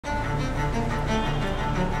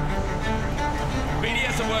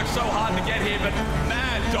BDS have worked so hard to get here, but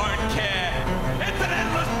man, don't care. It's an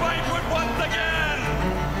endless banquet once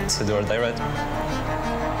again. So do or die, right?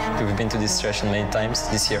 We've been to this situation many times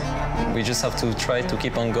this year. We just have to try to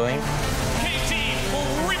keep on going. KT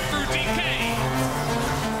will rip through DK.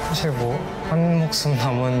 사실 한 목숨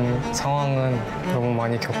남은 상황은 너무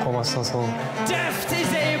많이 겪어봤어서 Deft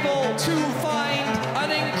is able to find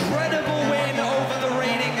an incredible win over the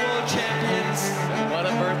reigning world champions. What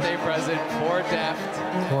a birthday present for Deft.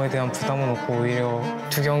 그거에 대한 부담은 없고 오히려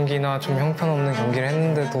두 경기나 좀 형편없는 경기를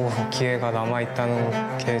했는데도 기회가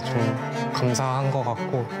남아있다는 게 좀 감사한 것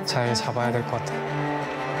같고 잘 잡아야 될 것 같아요.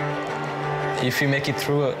 If we make it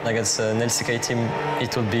through against an LCK team,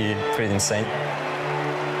 it will be pretty insane.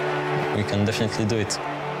 We can definitely do it.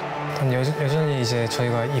 여전히 이제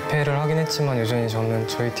저희가 2패를 하긴 했지만 여전히 저는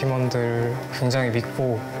저희 팀원들 굉장히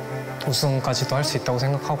믿고 우승까지도 할 수 있다고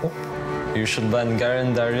생각하고 You should ban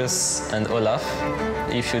Garen, Darius, and Olaf.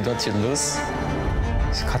 If you don't, you lose.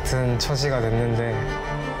 같은 처지가 됐는데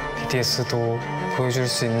BDS도 보여줄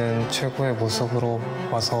수 있는 최고의 모습으로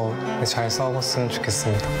와서 잘 싸웠으면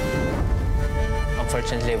좋겠습니다.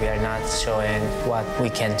 Unfortunately, we are not showing what we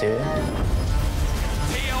can do.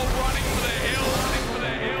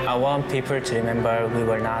 I want people to remember we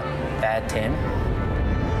were not a bad team.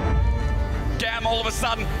 Gam all of a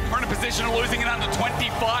sudden are in a position of losing in under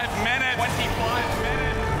 25 minutes. 25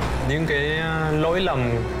 minutes. Những cái lỗi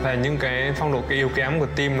lầm và những cái phong độ yếu kém của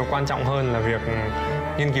team nó quan trọng hơn là việc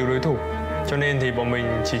nghiên cứu đối thủ. Cho nên thì bọn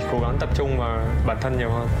mình chỉ cố gắng tập trung vào bản thân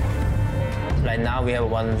nhiều hơn. Right now we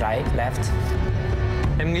have one right left.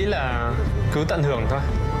 Em nghĩ là cứ tận hưởng thôi.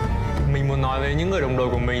 Mình muốn nói với những người đồng đội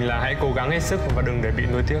của mình là hãy cố gắng hết sức và đừng để bị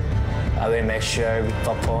nuối tiếc. I will make sure we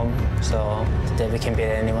perform so that we can beat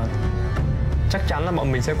anyone. Chắc chắn là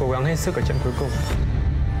bọn mình sẽ cố gắng hết sức ở trận cuối cùng.